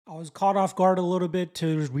I was caught off guard a little bit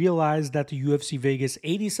to realize that the UFC Vegas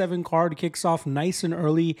 87 card kicks off nice and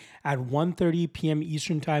early at 1:30 p.m.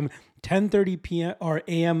 Eastern Time, 10:30 p.m. or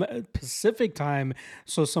a.m. Pacific Time.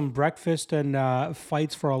 So some breakfast and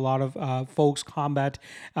fights for a lot of folks, combat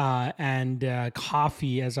and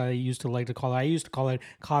coffee, as I used to like to call it. I used to call it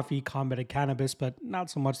coffee, combat, and cannabis, but not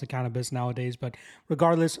so much the cannabis nowadays. But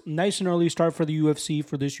regardless, nice and early start for the UFC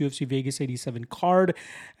for this UFC Vegas 87 card.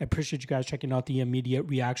 I appreciate you guys checking out the immediate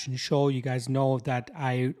reaction show. You guys know that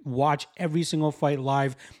I watch every single fight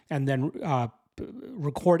live and then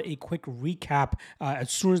record a quick recap as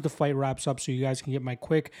soon as the fight wraps up, so you guys can get my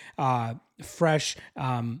quick, fresh,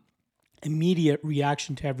 immediate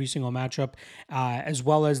reaction to every single matchup, as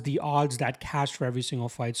well as the odds that cashed for every single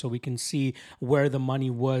fight, so we can see where the money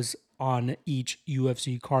was on each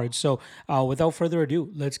UFC card. So without further ado,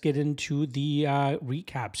 let's get into the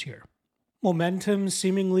recaps here. Momentum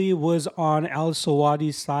seemingly was on Al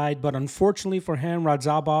Sawadi's side, but unfortunately for him,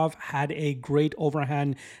 Rozenstruik had a great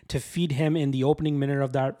overhand to feed him in the opening minute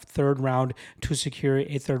of that third round to secure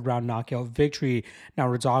a third round knockout victory. Now,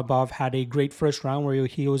 Rozenstruik had a great first round where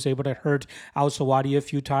he was able to hurt Al Sawadi a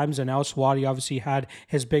few times, and Al Sawadi obviously had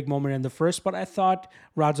his big moment in the first, but I thought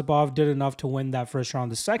Rozenstruik did enough to win that first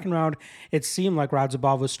round. The second round, it seemed like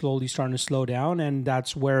Rozenstruik was slowly starting to slow down, and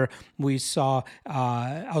that's where we saw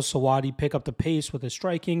Al Sawadi pick up the pace with his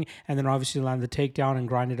striking, and then obviously land the takedown and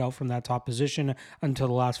grind it out from that top position until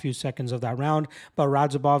the last few seconds of that round. But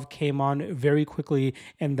Rozenstruik came on very quickly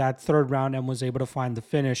in that third round and was able to find the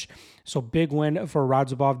finish. So big win for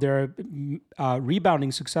Rozenstruik there,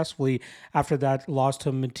 rebounding successfully after that loss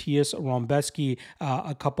to Matthias Rombeski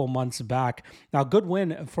a couple months back. Now, good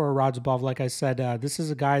win for Rozenstruik. Like I said, this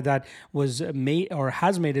is a guy that was made or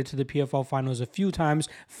has made it to the PFL finals a few times,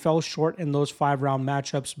 fell short in those 5-round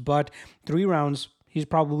matchups, but 3 rounds, he's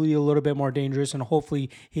probably a little bit more dangerous, and hopefully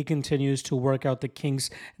he continues to work out the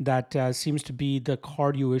kinks that seems to be the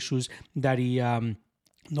cardio issues that he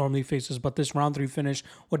normally faces. But this round 3 finish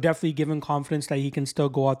would definitely give him confidence that he can still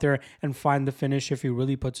go out there and find the finish if he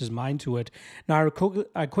really puts his mind to it. Now,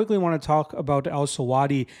 I quickly want to talk about Al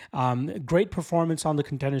Sawadi. Great performance on the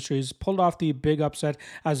Contender Series. Pulled off the big upset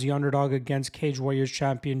as the underdog against Cage Warriors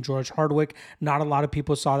champion George Hardwick. Not a lot of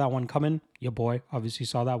people saw that one coming. Your boy obviously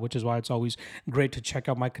saw that, which is why it's always great to check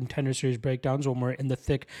out my Contender Series breakdowns when we're in the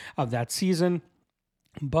thick of that season.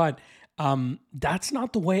 But that's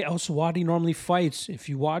not the way Al Sawadi normally fights. If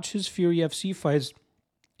you watch his Fury FC fights,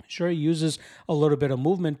 sure, he uses a little bit of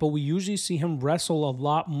movement, but we usually see him wrestle a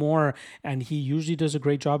lot more, and he usually does a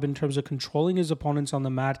great job in terms of controlling his opponents on the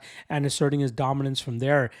mat and asserting his dominance from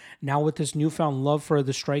there. Now, with this newfound love for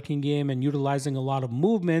the striking game and utilizing a lot of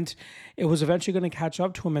movement, it was eventually going to catch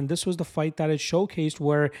up to him, and this was the fight that it showcased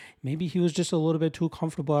where maybe he was just a little bit too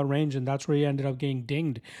comfortable at range, and that's where he ended up getting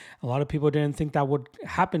dinged. A lot of people didn't think that would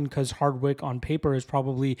happen because Hardwick on paper is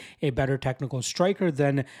probably a better technical striker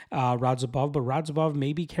than Rozenstruik, but Rozenstruik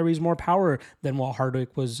maybe carries more power than what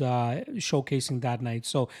Hardwick was showcasing that night.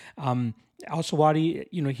 So Al Sawadi,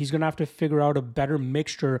 he's going to have to figure out a better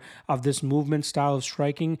mixture of this movement style of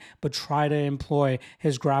striking, but try to employ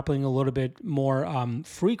his grappling a little bit more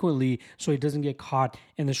frequently so he doesn't get caught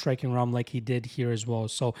in the striking realm like he did here as well.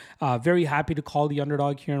 So very happy to call the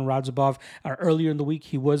underdog here in Rozenstruik. Earlier in the week,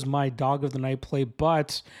 he was my dog of the night play,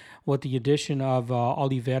 but with the addition of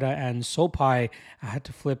Oliveira and Sopai, I had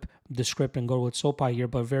to flip the script and go with Sopai here,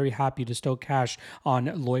 but very happy to still cash on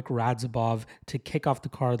Loic Rozenstruik to kick off the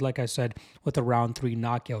card, like I said, with a round 3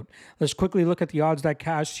 knockout. Let's quickly look at the odds that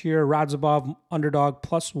cashed here. Rozenstruik underdog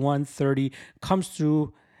plus 130 comes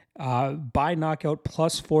through by knockout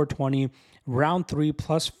plus 420. Round 3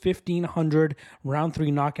 plus 1,500, round 3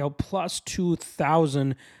 knockout plus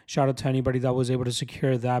 2,000. Shout out to anybody that was able to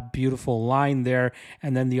secure that beautiful line there.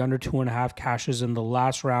 And then the under 2.5 cashes in the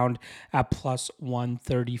last round at plus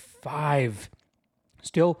 135.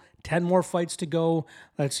 Still 10 more fights to go.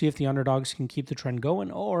 Let's see if the underdogs can keep the trend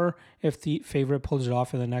going or if the favorite pulls it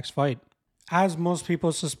off in the next fight. As most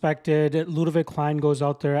people suspected, Ludovic Klein goes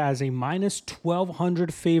out there as a minus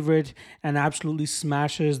 1,200 favorite and absolutely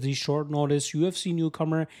smashes the short notice UFC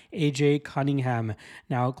newcomer AJ Cunningham.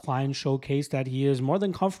 Now, Klein showcased that he is more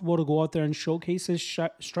than comfortable to go out there and showcase his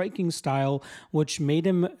striking style, which made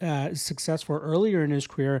him successful earlier in his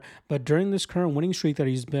career. But during this current winning streak that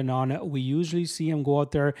he's been on, we usually see him go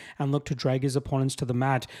out there and look to drag his opponents to the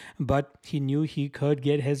mat. But he knew he could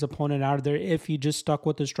get his opponent out of there if he just stuck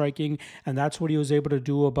with the striking, and that's what he was able to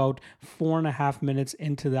do about 4.5 minutes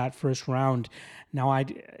into that first round. Now, I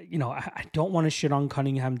don't want to shit on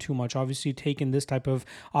Cunningham too much. Obviously, taking this type of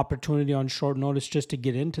opportunity on short notice just to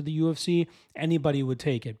get into the UFC, anybody would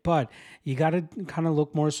take it. But you got to kind of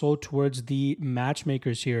look more so towards the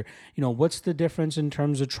matchmakers here. What's the difference in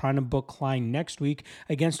terms of trying to book Klein next week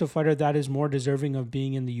against a fighter that is more deserving of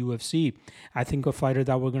being in the UFC? I think a fighter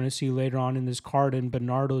that we're going to see later on in this card in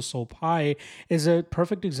Bernardo Sopai is a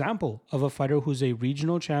perfect example of a fighter who's a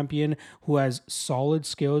regional champion, who has solid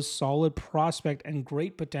skills, solid prospect, and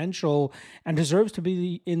great potential, and deserves to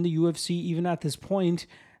be in the UFC even at this point.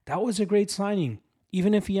 That was a great signing,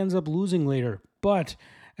 even if he ends up losing later. But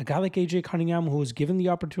a guy like AJ Cunningham, who was given the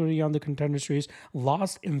opportunity on the Contender Series,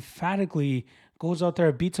 lost emphatically, goes out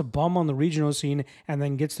there, beats a bum on the regional scene, and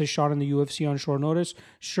then gets the shot in the UFC on short notice.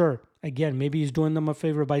 Sure, again, maybe he's doing them a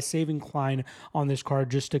favor by saving Klein on this card,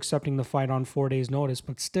 just accepting the fight on 4 days' notice.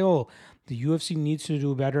 But still, the UFC needs to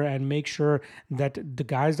do better and make sure that the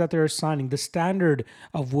guys that they're signing, the standard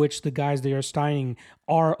of which the guys they are signing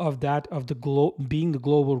are of that of the being the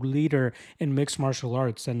global leader in mixed martial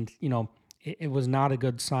arts. And it was not a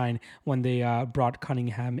good sign when they brought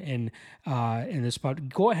Cunningham in this spot.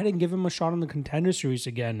 Go ahead and give him a shot on the Contender Series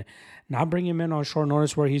again. Not bring him in on short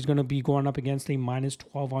notice where he's going to be going up against a minus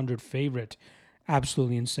 1,200 favorite.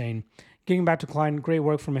 Absolutely insane. Getting back to Klein, great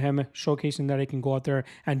work from him, showcasing that he can go out there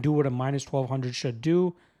and do what a minus 1,200 should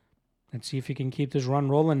do. Let's see if he can keep this run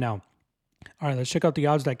rolling now. All right, let's check out the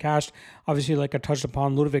odds that cashed. Obviously, like I touched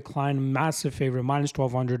upon, Ludwig Klein, massive favorite, minus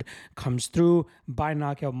 1,200, comes through by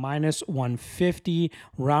knockout, minus 150,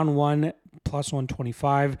 round 1, plus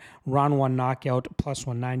 125, round 1 knockout, plus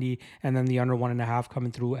 190, and then the under 1.5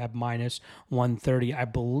 coming through at minus 130. I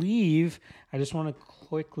believe, I just want to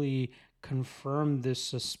quickly confirm this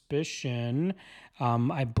suspicion.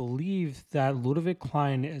 I believe that Ludwig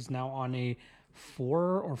Klein is now on a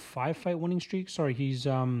 4 or 5 fight winning streak. Sorry, he's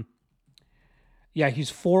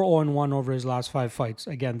 4-0-1 over his last 5 fights.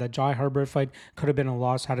 Again, that Jai Herbert fight could have been a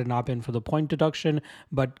loss had it not been for the point deduction,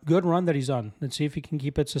 but good run that he's on. Let's see if he can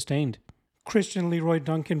keep it sustained. Christian Leroy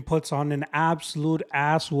Duncan puts on an absolute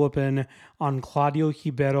ass whooping on Claudio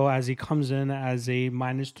Ribeiro as he comes in as a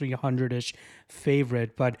minus 300-ish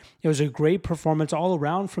favorite. But it was a great performance all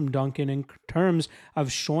around from Duncan in terms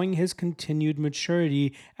of showing his continued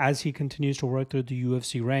maturity as he continues to work through the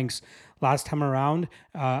UFC ranks. Last time around,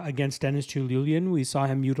 against Denis Tiuliulin, we saw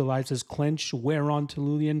him utilize his clinch, wear on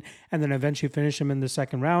Tiuliulin, and then eventually finish him in the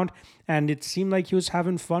second round. And it seemed like he was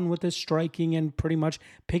having fun with his striking and pretty much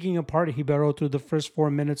picking apart Ribeiro through the first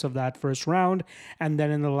 4 minutes of that first round. And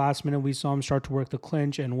then in the last minute, we saw him start to work the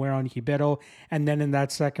clinch and wear on Ribeiro. And then in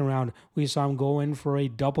that second round, we saw him go in for a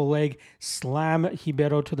double leg, slam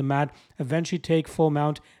Ribeiro to the mat, eventually take full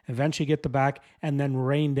mount, eventually get the back, and then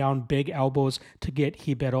rain down big elbows to get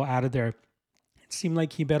Ribeiro out of there. It seemed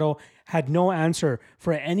like Ribeiro had no answer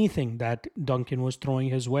for anything that Duncan was throwing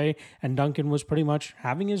his way, and Duncan was pretty much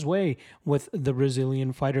having his way with the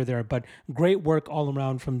Brazilian fighter there. But great work all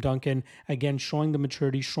around from Duncan, again showing the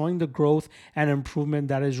maturity, showing the growth and improvement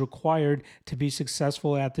that is required to be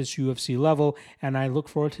successful at this UFC level, and I look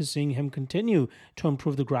forward to seeing him continue to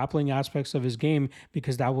improve the grappling aspects of his game,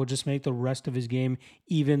 because that will just make the rest of his game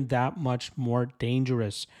even that much more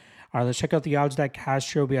dangerous. All right, let's check out the odds that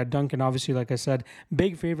cashed here. We had Duncan, obviously, like I said,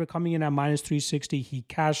 big favorite coming in at minus 360. He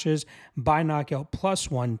cashes by knockout plus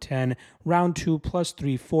 110, round 2 plus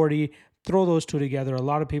 340. Throw those two together. A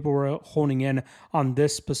lot of people were honing in on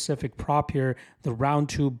this specific prop here. The round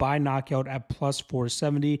 2 by knockout at plus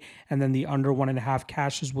 470, and then the under 1.5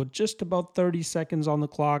 cashes with just about 30 seconds on the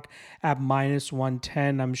clock at minus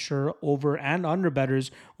 110. I'm sure over and under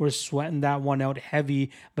bettors were sweating that one out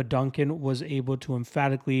heavy, but Duncan was able to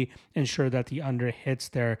emphatically ensure that the under hits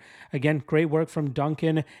there. Again, great work from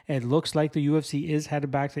Duncan. It looks like the UFC is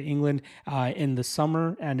headed back to England in the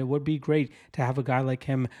summer, and it would be great to have a guy like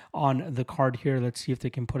him on the card here. Let's see if they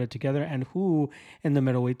can put it together and who in the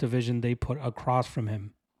middleweight division they put across from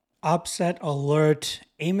him. Upset alert.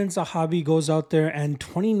 Ayman Zahabi goes out there and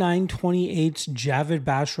 29-28 Javid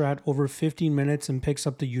Basharat over 15 minutes and picks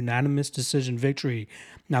up the unanimous decision victory.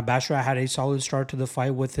 Now, Basharat had a solid start to the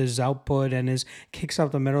fight with his output and his kicks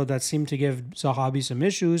up the middle that seemed to give Zahabi some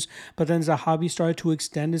issues, but then Zahabi started to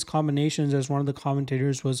extend his combinations, as one of the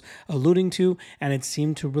commentators was alluding to, and it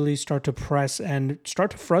seemed to really start to press and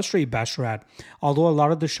start to frustrate Basharat. Although a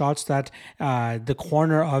lot of the shots that the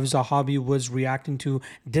corner of Zahabi was reacting to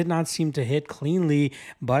did not seem to hit cleanly,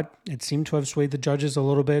 but it seemed to have swayed the judges a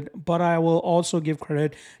little bit. But I will also give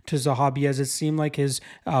credit to Zahabi, as it seemed like his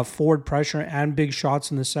forward pressure and big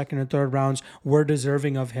shots in the second and third rounds were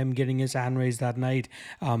deserving of him getting his hand raised that night,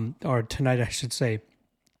 or tonight, I should say.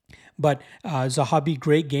 But Zahabi,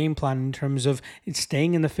 great game plan in terms of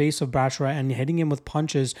staying in the face of Basharat and hitting him with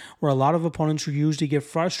punches, where a lot of opponents usually get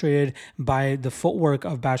frustrated by the footwork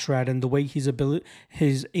of Basharat and the way he's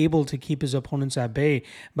able to keep his opponents at bay.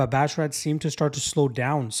 But Basharat seemed to start to slow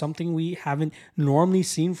down, something we haven't normally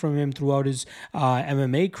seen from him throughout his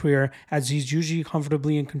MMA career, as he's usually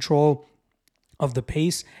comfortably in control of the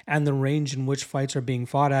pace and the range in which fights are being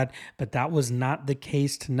fought at, but that was not the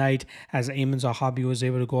case tonight, as Ayman Zahabi was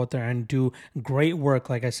able to go out there and do great work,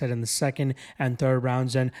 like I said, in the second and third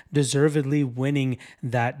rounds, and deservedly winning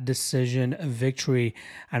that decision victory.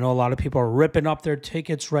 I know a lot of people are ripping up their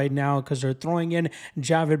tickets right now because they're throwing in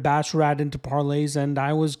Javid Basharat into parlays, and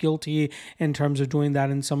I was guilty in terms of doing that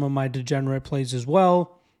in some of my degenerate plays as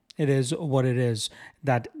well. It is what it is.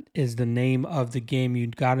 That is the name of the game. You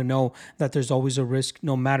got to know that there's always a risk,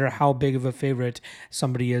 no matter how big of a favorite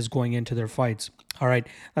somebody is going into their fights. All right,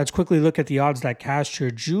 let's quickly look at the odds that cashed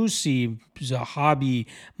here. Juicy Zahabi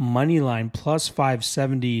moneyline plus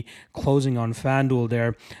 570, closing on FanDuel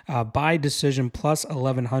there. By decision plus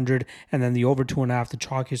 1100, and then the over 2.5, the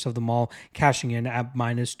chalkiest of them all, cashing in at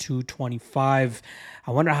minus 225.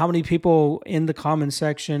 I wonder how many people in the comment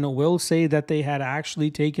section will say that they had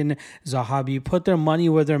actually taken Zahabi, put their money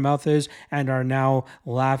where their mouth is, and are now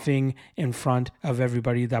laughing in front of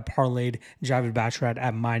everybody that parlayed Javid Basharat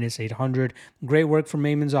at minus 800. Great work from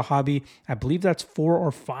Ayman Zahabi. I believe that's 4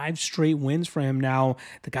 or 5 straight wins for him now.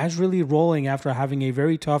 The guy's really rolling after having a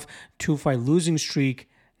very tough 2-fight losing streak.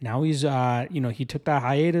 Now he's, he took that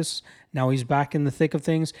hiatus. Now he's back in the thick of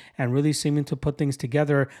things and really seeming to put things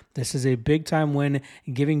together. This is a big-time win,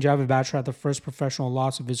 giving Javid Basharat the first professional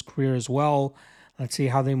loss of his career as well. Let's see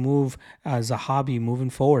how they move Zahabi moving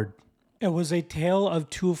forward. It was a tale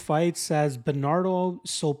of two fights, as Bernardo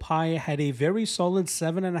Sopai had a very solid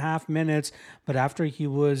 7.5 minutes, but after he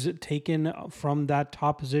was taken from that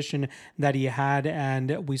top position that he had,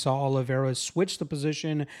 and we saw Oliveira switch the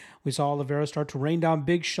position, we saw Oliveira start to rain down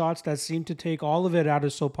big shots that seemed to take all of it out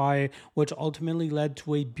of Sopai, which ultimately led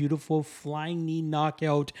to a beautiful flying knee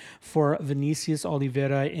knockout for Vinicius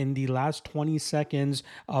Oliveira in the last 20 seconds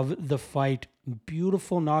of the fight.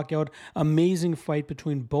 Beautiful knockout, amazing fight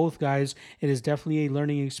between both guys. It is definitely a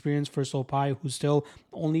learning experience for Sopai, who's still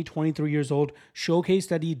only 23 years old, showcased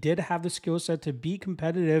that he did have the skill set to be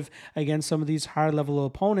competitive against some of these higher level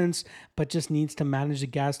opponents, but just needs to manage the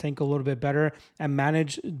gas tank a little bit better and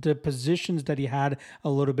manage the positions that he had a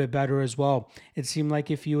little bit better as well. It seemed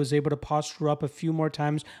like if he was able to posture up a few more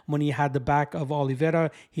times when he had the back of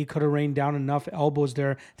Oliveira, he could have rained down enough elbows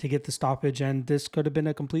there to get the stoppage, and this could have been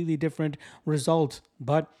a completely different result.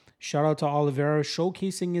 But shout out to Oliveira,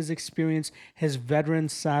 showcasing his experience, his veteran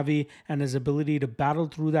savvy, and his ability to battle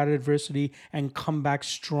through that adversity and come back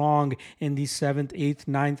strong in the 7th, 8th,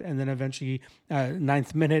 9th, and then eventually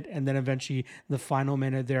 9th minute, and then eventually the final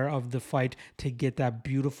minute there of the fight to get that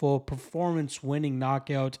beautiful performance-winning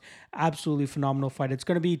knockout. Absolutely phenomenal fight. It's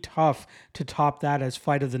going to be tough to top that as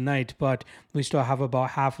fight of the night, but we still have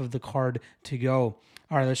about half of the card to go.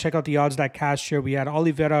 All right, let's check out the odds that cashed here. We had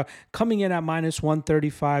Oliveira coming in at minus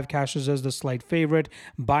 135, cashes as the slight favorite.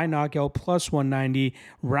 By knockout, plus 190.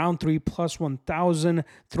 Round 3, plus 1,000.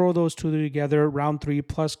 Throw those two together. Round 3,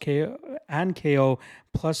 plus KO and KO,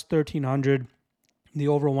 plus 1,300. The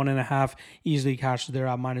over 1.5 easily cashed there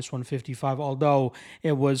at minus 155, although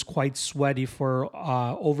it was quite sweaty for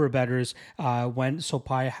overbettors when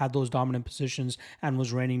Sopai had those dominant positions and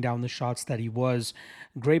was raining down the shots that he was.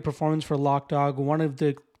 Great performance for Lockdog, one of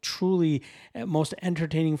the truly most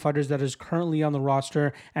entertaining fighters that is currently on the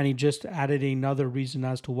roster, and he just added another reason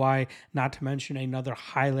as to why, not to mention another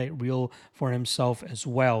highlight reel for himself as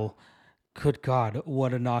well. Good God,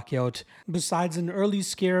 what a knockout. Besides an early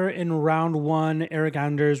scare in round 1, Eric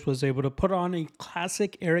Anders was able to put on a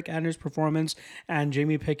classic Eric Anders performance, and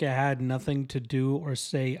Jamie Pickett had nothing to do or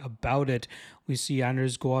say about it. We see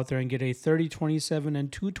Anders go out there and get a 30-27 and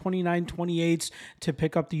 2 29-28 to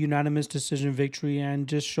pick up the unanimous decision victory, and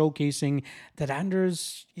just showcasing that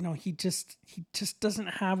Anders, he just doesn't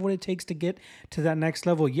have what it takes to get to that next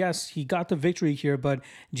level. Yes, he got the victory here, but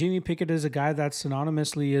Jamie Pickett is a guy that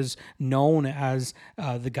synonymously is known as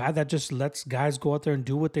the guy that just lets guys go out there and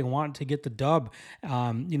do what they want to get the dub.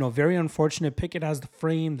 Very unfortunate. Pickett has the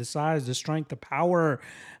frame, the size, the strength, the power,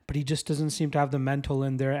 but he just doesn't seem to have the mental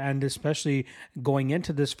in there. And especially going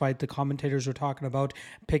into this fight, the commentators were talking about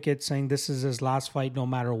Pickett saying this is his last fight no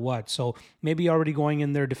matter what. So maybe already going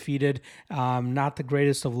in there defeated, not the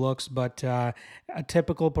greatest of looks, but a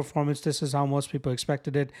typical performance. This is how most people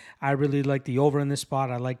expected it. I really like the over in this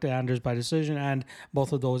spot. I like the Anders by decision, and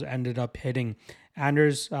both of those ended up hitting.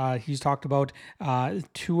 Anders, he's talked about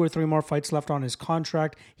 2 or 3 more fights left on his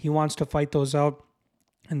contract. He wants to fight those out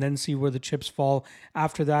and then see where the chips fall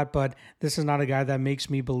after that. But this is not a guy that makes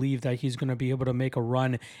me believe that he's going to be able to make a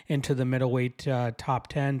run into the middleweight top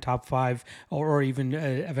 10, top 5, or even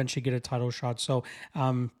eventually get a title shot. So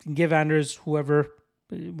give Anders, whoever,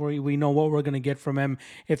 we know what we're going to get from him.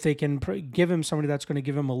 If they can give him somebody that's going to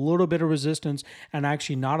give him a little bit of resistance and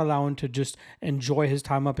actually not allow him to just enjoy his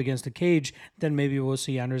time up against the cage, then maybe we'll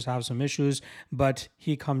see Anders have some issues, but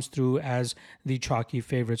he comes through as the chalky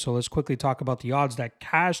favorite. So let's quickly talk about the odds that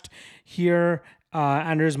cashed here.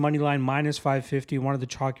 Anders moneyline minus 550, one of the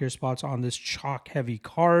chalkier spots on this chalk heavy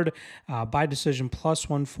card. By decision plus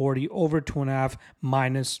 140, over 2.5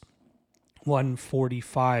 minus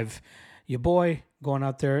 145. Your boy going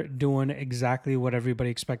out there doing exactly what everybody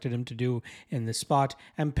expected him to do in this spot,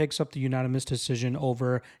 and picks up the unanimous decision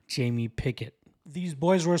over Jamie Pickett. These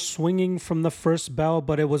boys were swinging from the first bell,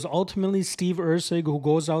 but it was ultimately Steve Erceg who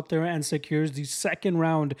goes out there and secures the second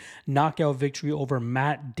round knockout victory over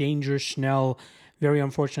Matt Danger Schnell. Very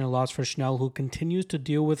unfortunate loss for Schnell, who continues to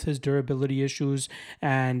deal with his durability issues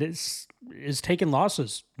and is taking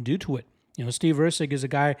losses due to it. You know, Steve Erceg is a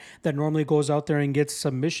guy that normally goes out there and gets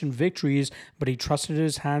submission victories, but he trusted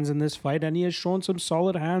his hands in this fight, and he has shown some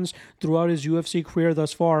solid hands throughout his UFC career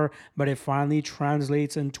thus far, but it finally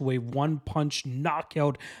translates into a one-punch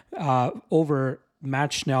knockout over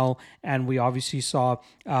Matt Schnell, and we obviously saw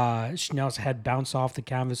Schnell's head bounce off the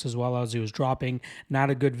canvas as well as he was dropping.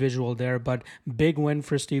 Not a good visual there, but big win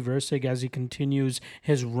for Steve Erceg as he continues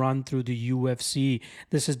his run through the UFC.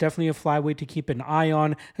 This is definitely a flyweight to keep an eye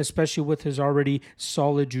on, especially with his already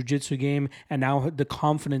solid jiu-jitsu game, and now the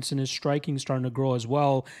confidence in his striking starting to grow as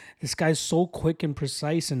well. This guy's so quick and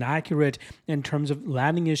precise and accurate in terms of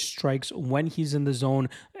landing his strikes when he's in the zone,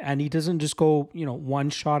 and he doesn't just go,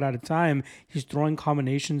 one shot at a time. He's throwing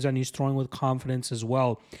combinations, and he's throwing with confidence as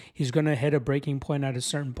well. He's going to hit a breaking point at a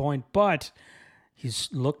certain point, but he's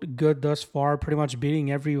looked good thus far, pretty much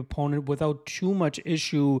beating every opponent without too much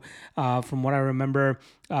issue. From what I remember,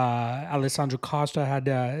 Alessandro Costa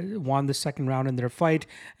had won the second round in their fight,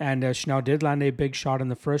 and Schnell did land a big shot in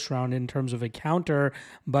the first round in terms of a counter,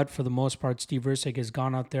 but for the most part, Steve Erceg has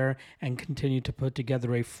gone out there and continued to put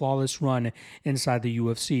together a flawless run inside the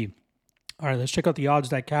UFC. All right, let's check out the odds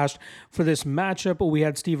that cashed for this matchup. We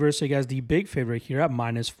had Steve Erceg as the big favorite here at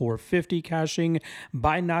minus 450, cashing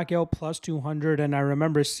by knockout plus 200. And I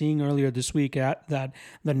remember seeing earlier this week that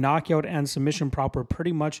the knockout and submission prop were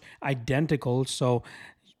pretty much identical. So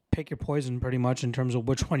pick your poison pretty much in terms of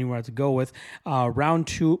which one you want to go with. Round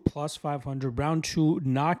 2 plus 500, round 2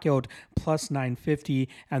 knockout plus 950,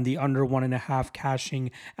 and the under 1.5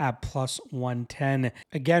 cashing at plus 110.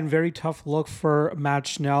 Again, very tough look for Matt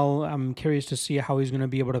Schnell. I'm curious to see how he's going to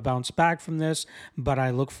be able to bounce back from this, but I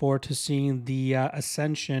look forward to seeing the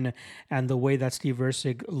ascension and the way that Steve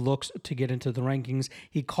Erceg looks to get into the rankings.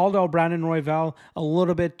 He called out Brandon Royval a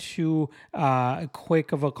little bit too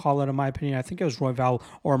quick of a call out, in my opinion. I think it was Royval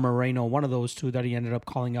or Moreno, one of those two that he ended up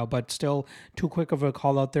calling out, but still too quick of a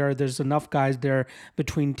call out there. There's enough guys there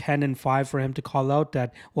between 10 and 5 for him to call out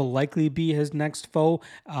that will likely be his next foe,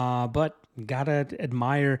 but gotta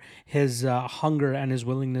admire his hunger and his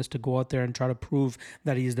willingness to go out there and try to prove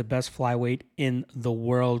that he's the best flyweight in the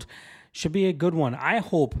world. Should be a good one. I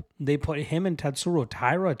hope they put him and Tatsuro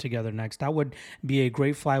Taira together next. That would be a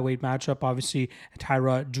great flyweight matchup. Obviously,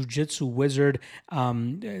 Taira, jiu-jitsu wizard.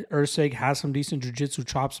 Erceg has some decent jiu-jitsu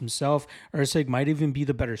chops himself. Erceg might even be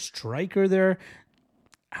the better striker there.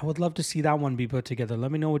 I would love to see that one be put together.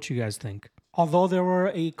 Let me know what you guys think. Although there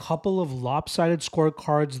were a couple of lopsided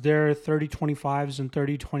scorecards there, 30-25s and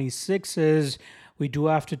 30-26s, we do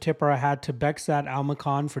have to tip our hat to Bekzat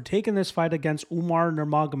Almakhan for taking this fight against Umar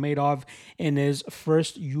Nurmagomedov in his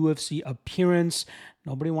first UFC appearance.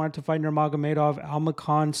 Nobody wanted to fight Nurmagomedov.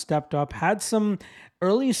 Almakhan stepped up, had some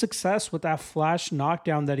early success with that flash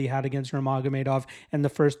knockdown that he had against Nurmagomedov in the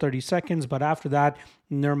first 30 seconds. But after that,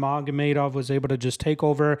 Nurmagomedov was able to just take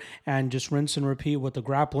over and just rinse and repeat with the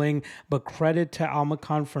grappling. But credit to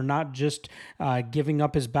Almakhan for not just giving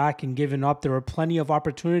up his back and giving up. There were plenty of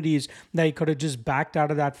opportunities that he could have just backed out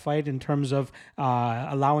of that fight in terms of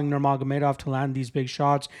allowing Nurmagomedov to land these big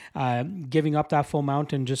shots, giving up that full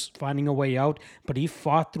mount and just finding a way out. But he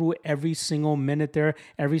fought through every single minute there,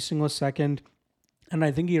 every single second. And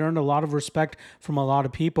I think he earned a lot of respect from a lot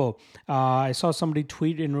of people. I saw somebody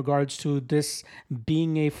tweet in regards to this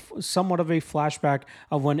being somewhat of a flashback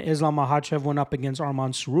of when Islam Makhachev went up against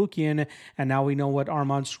Arman Tsarukyan, and now we know what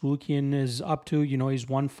Arman Tsarukyan is up to. He's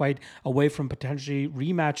one fight away from potentially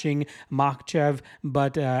rematching Makhachev,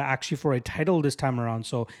 but actually for a title this time around.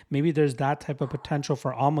 So maybe there's that type of potential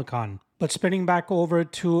for Almakhan. But spinning back over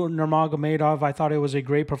to Nurmagomedov, I thought it was a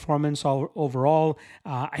great performance overall.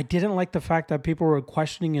 I didn't like the fact that people were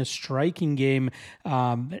questioning his striking game.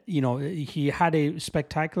 He had a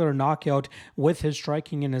spectacular knockout with his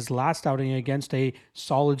striking in his last outing against a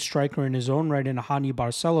solid striker in his own right in Hani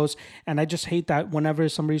Barcelos. And I just hate that whenever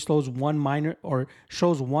somebody shows one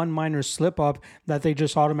minor slip up, that they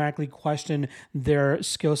just automatically question their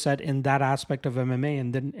skill set in that aspect of MMA.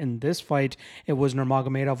 And then in this fight, it was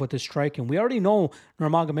Nurmagomedov with his striking. We already know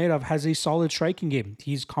Nurmagomedov has a solid striking game.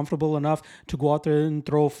 He's comfortable enough to go out there and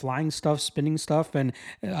throw flying stuff, spinning stuff, and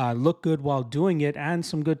look good while doing it, and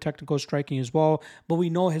some good technical striking as well. But we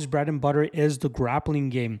know his bread and butter is the grappling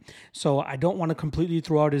game. So I don't want to completely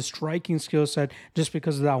throw out his striking skill set just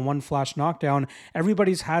because of that one flash knockdown.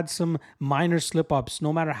 Everybody's had some minor slip-ups.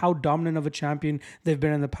 No matter how dominant of a champion they've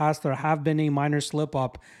been in the past, there have been a minor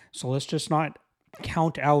slip-up. So let's just not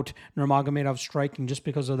count out Nurmagomedov striking just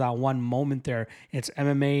because of that one moment there. It's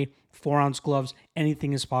MMA, 4-ounce gloves,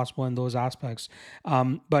 anything is possible in those aspects.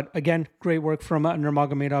 But again, great work from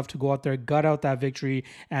Nurmagomedov to go out there, gut out that victory,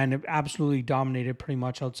 and absolutely dominated pretty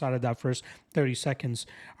much outside of that first 30 seconds.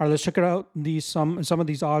 All right, let's check it out. Some of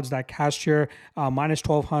these odds that cashed here. Minus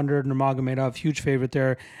 1,200, Nurmagomedov, huge favorite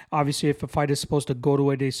there. Obviously, if a fight is supposed to go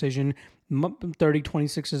to a decision,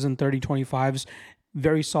 30-26s and 30-25s,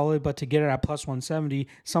 very solid. But to get it at plus 170,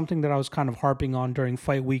 something that I was kind of harping on during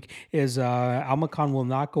fight week is Almakhan will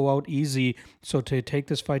not go out easy. So to take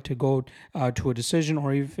this fight to go to a decision,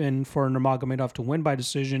 or even for Nurmagomedov to win by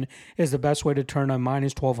decision, is the best way to turn a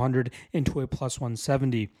minus 1,200 into a plus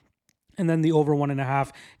 170. And then the over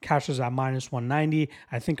 1.5 cashes at minus 190.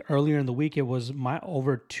 I think earlier in the week it was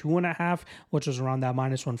over 2.5, which was around that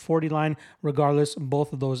minus 140 line. Regardless,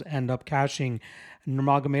 both of those end up cashing.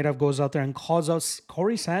 Nurmagomedov goes out there and calls out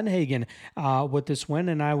Corey Sandhagen with this win,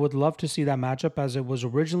 and I would love to see that matchup, as it was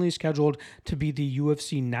originally scheduled to be the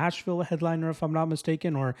UFC Nashville headliner, if I'm not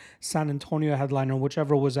mistaken, or San Antonio headliner,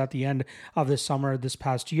 whichever was at the end of the summer this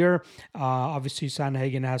past year. Obviously,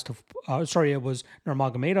 Sandhagen it was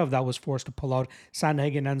Nurmagomedov that was forced to pull out.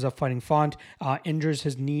 Sandhagen ends up fighting Font, injures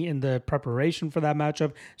his knee in the preparation for that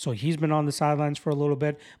matchup, so he's been on the sidelines for a little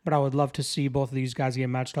bit, but I would love to see both of these guys get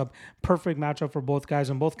matched up. Perfect matchup for both guys,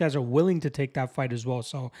 and both guys are willing to take that fight as well,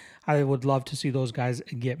 so I would love to see those guys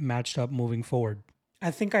get matched up moving forward.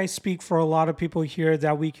 I think I speak for a lot of people here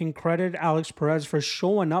that we can credit Alex Perez for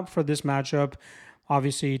showing up for this matchup,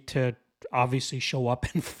 obviously show up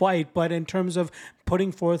and fight, but in terms of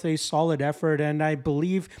putting forth a solid effort. And I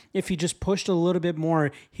believe if he just pushed a little bit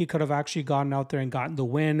more, he could have actually gotten out there and gotten the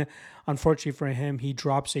win. Unfortunately for him, he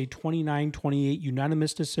drops a 29-28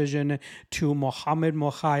 unanimous decision to Mohamed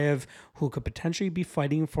Mokaev, who could potentially be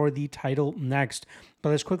fighting for the title next. But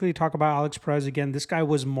let's quickly talk about Alex Perez again. This guy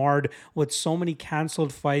was marred with so many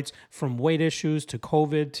canceled fights, from weight issues to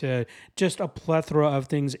COVID to just a plethora of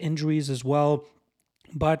things, injuries as well.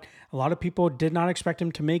 But a lot of people did not expect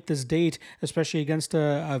him to make this date, especially against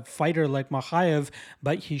a fighter like Makhachev.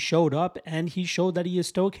 But he showed up, and he showed that he is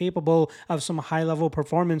still capable of some high-level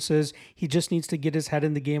performances. He just needs to get his head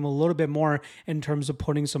in the game a little bit more in terms of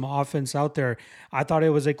putting some offense out there. I thought it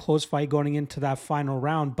was a close fight going into that final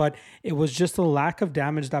round, but it was just the lack of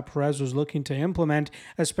damage that Perez was looking to implement,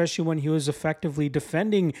 especially when he was effectively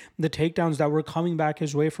defending the takedowns that were coming back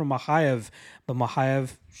his way from Makhachev. But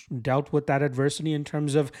Makhachev dealt with that adversity in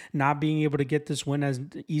terms of not being able to get this win as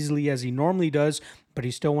easily as he normally does, but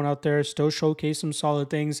he still went out there, still showcased some solid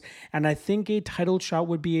things, and I think a title shot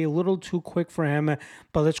would be a little too quick for him.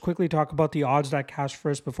 But let's quickly talk about the odds that cash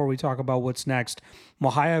first before we talk about what's next.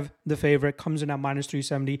 Makhachev, the favorite, comes in at minus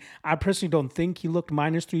 370. I personally don't think he looked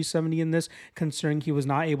minus 370 in this, considering he was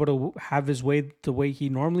not able to have his way the way he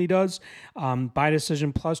normally does. By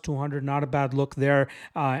decision, plus 200, not a bad look there.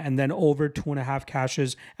 And then over 2.5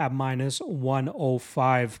 cashes at minus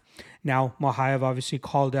 105. Now, Makhachev obviously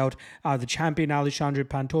called out the champion Alexandre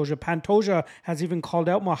Pantoja. Pantoja has even called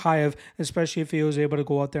out Makhachev, especially if he was able to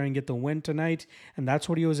go out there and get the win tonight, and that's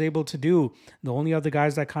what he was able to do. The only other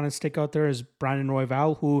guys that kind of stick out there is Brandon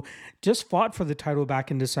Royval, who just fought for the title back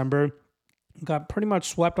in December. got pretty much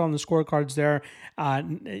swept on the scorecards there.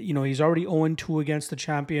 He's already 0-2 against the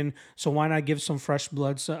champion, so why not give some fresh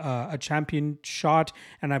bloods a champion shot?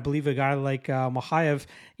 And I believe a guy like Makhachev,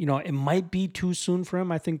 it might be too soon for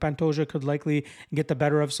him. I think Pantoja could likely get the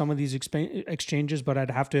better of some of these exchanges, but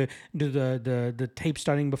I'd have to do the tape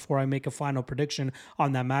studying before I make a final prediction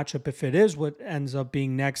on that matchup if it is what ends up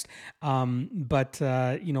being next.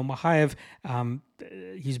 Makhachev,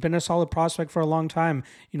 he's been a solid prospect for a long time.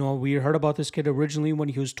 We heard about this kid originally when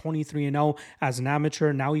he was 23-0 as an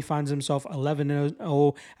amateur. Now he finds himself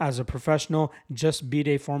 11-0 as a professional. Just beat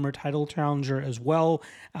a former title challenger as well.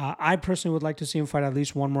 I personally would like to see him fight at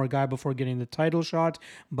least one more guy before getting the title shot.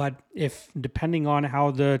 But if depending on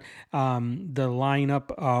how the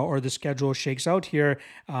lineup or the schedule shakes out here,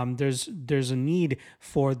 there's a need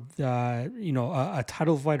for a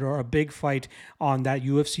title fight or a big fight on that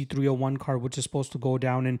UFC 301 card, which is supposed to go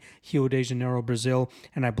down in Rio de Janeiro, Brazil,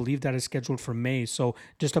 and I believe that is scheduled for May. So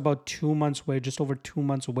just about 2 months away, just over 2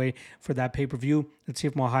 months away for that pay-per-view. Let's see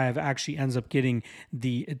if Makhachev actually ends up getting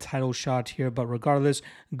the title shot here. But regardless,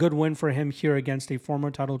 good win for him here against a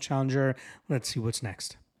former title challenger. Let's see what's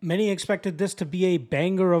next. Many expected this to be a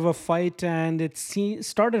banger of a fight, and it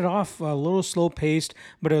started off a little slow-paced,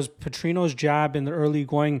 but it was Petrino's jab in the early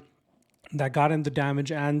going that got him the damage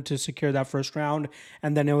and to secure that first round.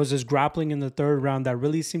 And then it was his grappling in the third round that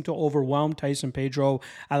really seemed to overwhelm Tyson Pedro,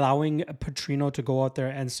 allowing Petrino to go out there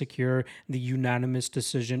and secure the unanimous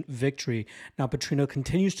decision victory. Now, Petrino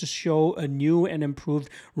continues to show a new and improved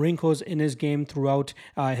wrinkles in his game throughout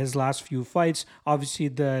his last few fights. Obviously,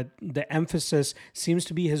 the emphasis seems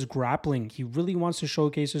to be his grappling. He really wants to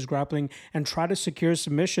showcase his grappling and try to secure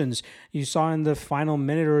submissions. You saw in the final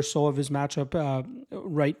minute or so of his matchup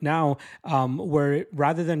right now, where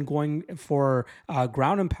rather than going for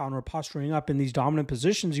ground and pound or posturing up in these dominant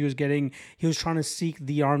positions he was trying to seek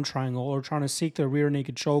the arm triangle or trying to seek the rear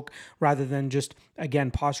naked choke rather than just,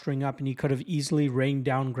 again, posturing up, and he could have easily rained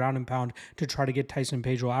down ground and pound to try to get Tyson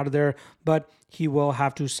Pedro out of there, but he will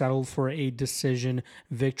have to settle for a decision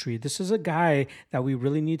victory. This is a guy that we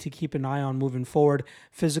really need to keep an eye on moving forward.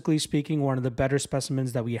 Physically speaking, one of the better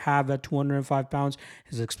specimens that we have at 205 pounds.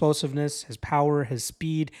 His explosiveness, his power, his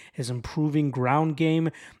speed, his improving ground game.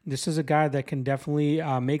 This is a guy that can definitely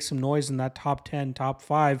make some noise in that top 10, top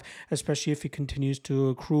 5, especially if he continues to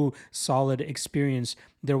accrue solid experience.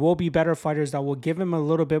 There will be better fighters that will give him a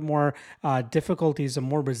little bit more difficulties and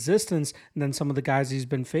more resistance than some of the guys he's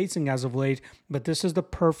been facing as of late. But this is the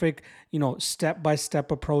perfect,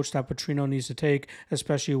 step-by-step approach that Petrino needs to take,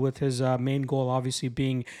 especially with his main goal obviously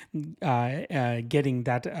being getting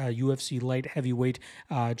that UFC light heavyweight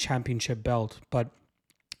championship belt. But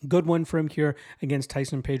good win for him here against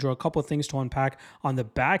Tyson Pedro. A couple of things to unpack on the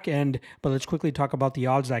back end, but let's quickly talk about the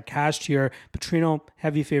odds that cashed here. Petrino,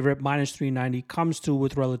 heavy favorite, minus 390, comes through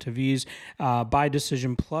with relative ease by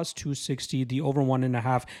decision, plus 260. The over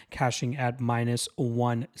 1.5 cashing at minus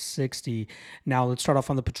 160. Now let's start off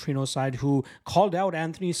on the Petrino side, who called out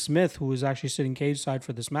Anthony Smith, who is actually sitting cage side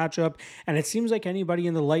for this matchup. And it seems like anybody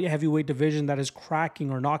in the light heavyweight division that is cracking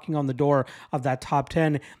or knocking on the door of that top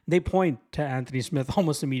 10, they point to Anthony Smith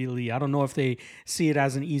almost immediately. I don't know if they see it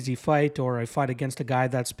as an easy fight or a fight against a guy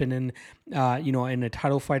that's been in a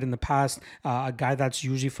title fight in the past, a guy that's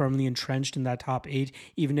usually firmly entrenched in that top 8,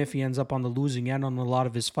 even if he ends up on the losing end on a lot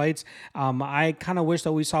of his fights. I kind of wish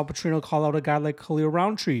that we saw Petrino call out a guy like Khalil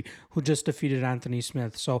Roundtree, who just defeated Anthony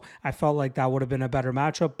Smith. So I felt like that would have been a better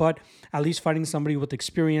matchup, but at least fighting somebody with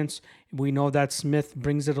experience. We know that Smith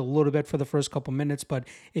brings it a little bit for the first couple minutes, but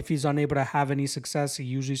if he's unable to have any success, he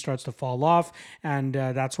usually starts to fall off, and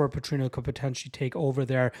that's where Petrino could potentially take over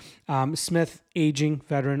there. Smith, aging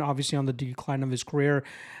veteran, obviously on the decline of his career.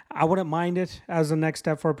 I wouldn't mind it as the next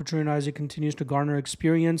step for Petrino as he continues to garner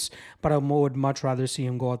experience, but I would much rather see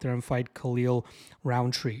him go out there and fight Khalil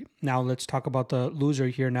Roundtree. Now let's talk about the loser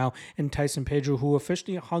here now in Tyson Pedro, who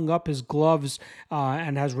officially hung up his gloves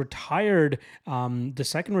and has retired, the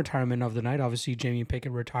second retirement of the night. Obviously, Jamie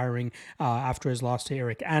Pickett retiring after his loss to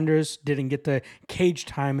Eric Anders. Didn't get the cage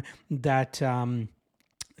time that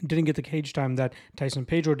Tyson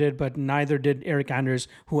Pedro did, but neither did Eric Anders,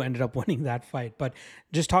 who ended up winning that fight. But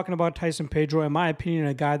just talking about Tyson Pedro, in my opinion,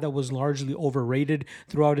 a guy that was largely overrated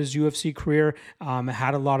throughout his UFC career,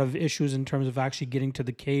 had a lot of issues in terms of actually getting to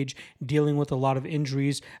the cage, dealing with a lot of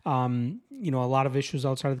injuries, a lot of issues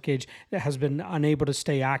outside of the cage, has been unable to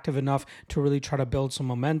stay active enough to really try to build some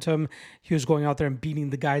momentum. He was going out there and beating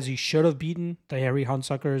the guys he should have beaten, the Harry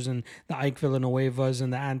Hunsuckers and the Ike Villanuevas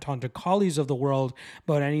and the Anton Takalis of the world.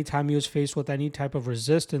 But anytime he was faced with any type of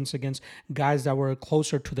resistance against guys that were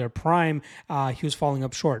closer to their prime, he was falling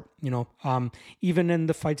up short. Even in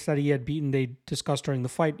the fights that he had beaten, they discussed during the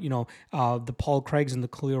fight, the Paul Craigs and the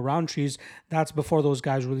Khalil Rountrees, that's before those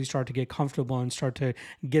guys really start to get comfortable and start to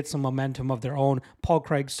get some momentum of their own. Paul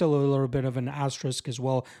Craig still a little bit of an asterisk as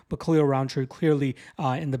well, but Khalil Rountree clearly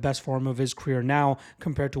in the best form of his career now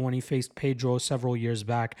compared to when he faced Pedro several years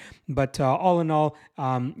back. But all in all,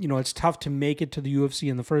 it's tough to make it to the UFC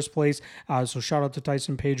in the first place. So shout out to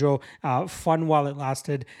Tyson Pedro. Fun while it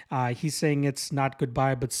lasted. He's saying it's not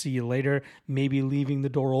goodbye, but see you later. Maybe leaving the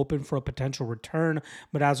door open for a potential return.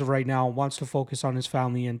 But as of right now, wants to focus on his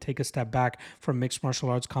family and take a step back from mixed martial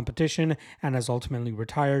arts competition and has ultimately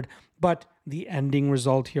retired. But the ending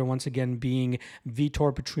result here, once again, being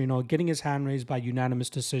Vitor Petrino getting his hand raised by unanimous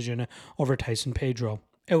decision over Tyson Pedro.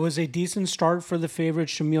 It was a decent start for the favorite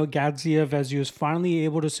Shamil Gaziev as he was finally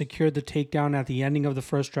able to secure the takedown at the ending of the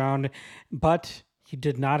first round, but he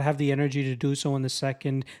did not have the energy to do so in the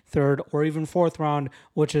second, third, or even fourth round,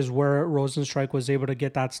 which is where Rozenstruik was able to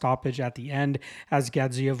get that stoppage at the end as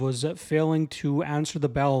Gaziev was failing to answer the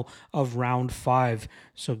bell of round 5.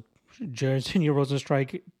 So Jairzinho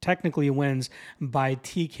Rozenstruik technically wins by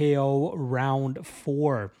TKO round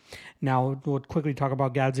 4. Now, we'll quickly talk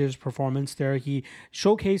about Gaziev's performance there. He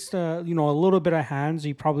showcased, a little bit of hands.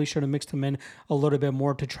 He probably should have mixed them in a little bit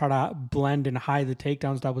more to try to blend and hide the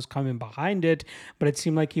takedowns that was coming behind it. But it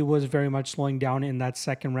seemed like he was very much slowing down in that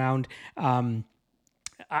second round.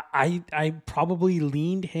 I probably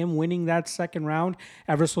leaned him winning that second round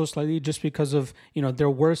ever so slightly just because of, there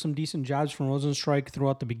were some decent jabs from Rozenstruik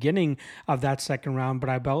throughout the beginning of that second round, but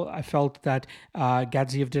I felt that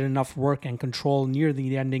Gaziev did enough work and control near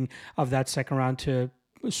the ending of that second round to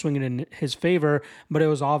swing it in his favor, but it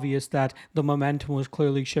was obvious that the momentum was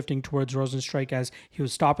clearly shifting towards Rozenstruik as he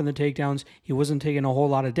was stopping the takedowns. He wasn't taking a whole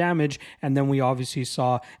lot of damage, and then we obviously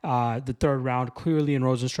saw the third round clearly in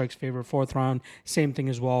Rozenstruik's favor. Fourth round, same thing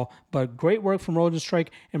as well. But great work from Rozenstruik,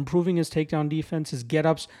 improving his takedown defense. His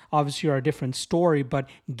get-ups obviously are a different story, but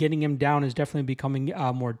getting him down is definitely becoming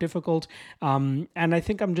more difficult. And I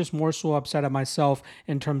think I'm just more so upset at myself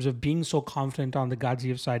in terms of being so confident on the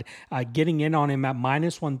Gaziev side, getting in on him at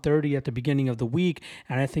minus 130 at the beginning of the week,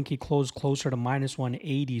 and I think he closed closer to minus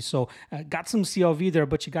 180. So got some CLV there,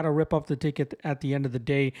 but you got to rip up the ticket at the end of the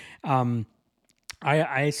day.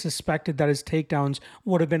 I suspected that his takedowns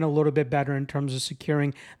would have been a little bit better in terms of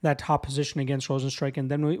securing that top position against Rozenstruik.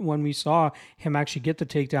 And then when we saw him actually get the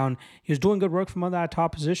takedown, he was doing good work from that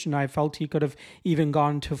top position. I felt he could have even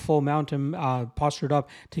gone to full mount and postured up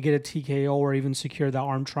to get a TKO or even secure that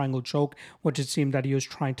arm triangle choke, which it seemed that he was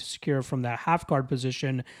trying to secure from that half guard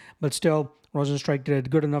position. But still, Rozenstruik did a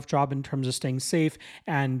good enough job in terms of staying safe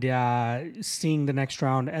and seeing the next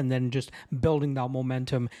round and then just building that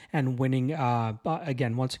momentum and winning,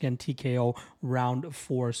 once again, TKO round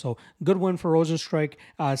 4. So good win for Rozenstruik.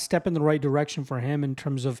 Step in the right direction for him in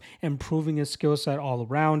terms of improving his skill set all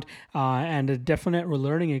around and a definite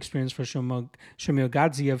relearning experience for Shamil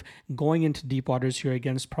Gaziev going into deep waters here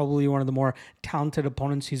against probably one of the more talented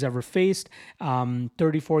opponents he's ever faced.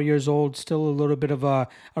 34 years old, still a little bit of a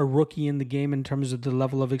rookie in the game in terms of the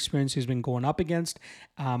level of experience he's been going up against.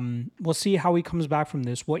 We'll see how he comes back from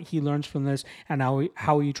this, what he learns from this, and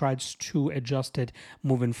how he tries to adjust it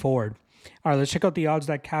moving forward. All right, let's check out the odds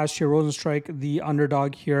that cash here. Rozenstruik, the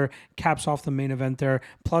underdog here, caps off the main event there,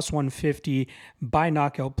 plus 150 by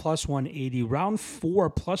knockout, plus 180. Round 4,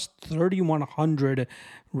 plus 3,100.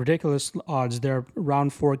 Ridiculous odds there.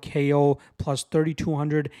 Round 4 KO, plus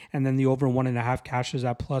 3,200. And then the over 1.5 cashes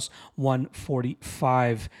at plus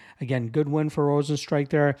 145. Again, good win for Rozenstruik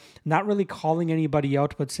there. Not really calling anybody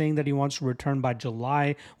out, but saying that he wants to return by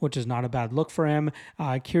July, which is not a bad look for him.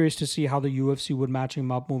 Curious to see how the UFC would match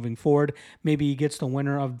him up moving forward. Maybe he gets the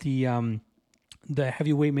winner of the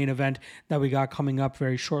heavyweight main event that we got coming up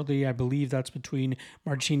very shortly. I believe that's between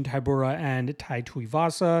Marcin Tybura and Tai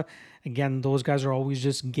Tuivasa. Again, those guys are always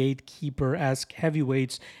just gatekeeper-esque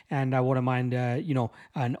heavyweights, and I wouldn't mind,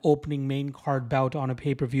 an opening main card bout on a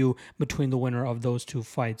pay-per-view between the winner of those two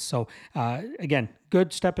fights. So, again,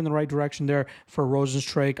 good step in the right direction there for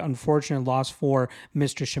Rozenstruik. Unfortunate loss for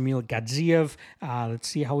Mr. Shamil Gaziev. Let's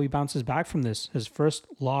see how he bounces back from this. His first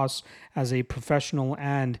loss as a professional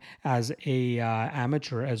and as a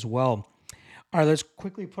amateur as well. All right, let's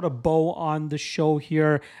quickly put a bow on the show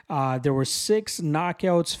here. There were 6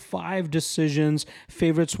 knockouts, 5 decisions.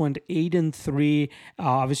 Favorites went 8-3.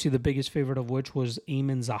 Obviously, the biggest favorite of which was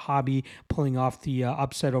Ayman Zahabi pulling off the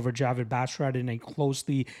upset over Javid Basharat in a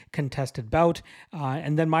closely contested bout.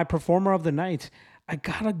 And then my performer of the night, I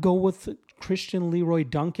gotta go with Christian Leroy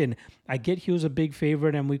Duncan. I get he was a big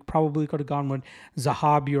favorite, and we probably could have gone with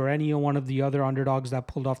Zahabi or any one of the other underdogs that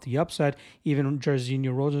pulled off the upset. Even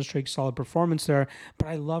Jairzinho Rozenstruik, solid performance there. But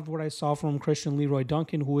I loved what I saw from Christian Leroy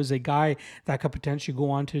Duncan, who is a guy that could potentially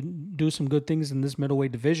go on to do some good things in this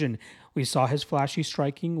middleweight division. We saw his flashy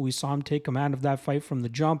striking. We saw him take command of that fight from the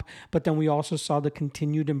jump. But then we also saw the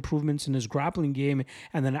continued improvements in his grappling game,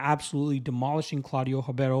 and then absolutely demolishing Claudio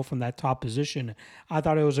Ribeiro from that top position. I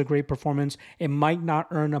thought it was a great performance. It might not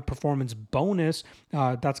earn a performance bonus.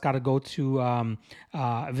 That's got to go to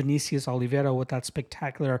Vinicius Oliveira with that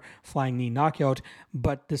spectacular flying knee knockout.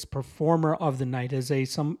 But this performer of the night is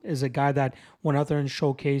a guy that went out there and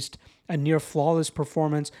showcased a near flawless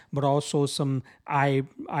performance, but also some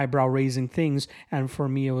eyebrow raising things. And for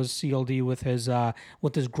me, it was CLD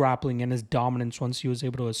with his grappling and his dominance once he was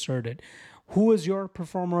able to assert it. Who was your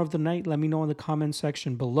performer of the night? Let me know in the comment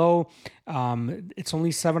section below. It's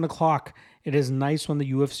only 7 o'clock. It is nice when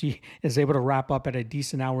the UFC is able to wrap up at a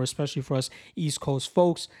decent hour, especially for us East Coast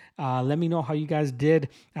folks. Let me know how you guys did.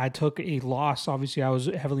 I took a loss. Obviously, I was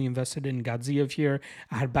heavily invested in Gaziev here.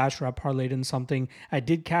 I had Basharat parlayed in something. I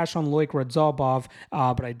did cash on Loic Radzhabov,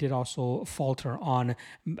 but I did also falter on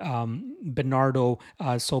Bernardo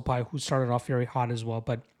Sopai, who started off very hot as well.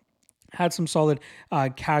 But had some solid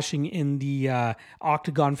cashing in the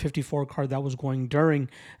Octagon 54 card that was going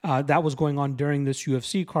on during this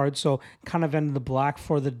UFC card. So kind of ended the black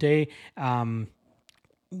for the day.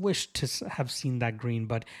 Wish to have seen that green,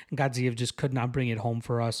 but Gaziev just could not bring it home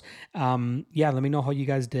for us. Yeah, let me know how you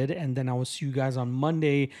guys did, and then I will see you guys on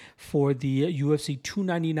Monday for the UFC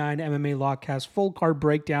 299 MMA Lockcast full card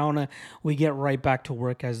breakdown. We get right back to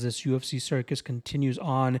work as this UFC circus continues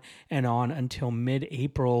on and on until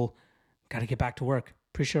mid-April. Got to get back to work.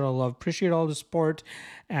 Appreciate all the love. Appreciate all the support.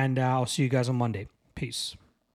 And I'll see you guys on Monday. Peace.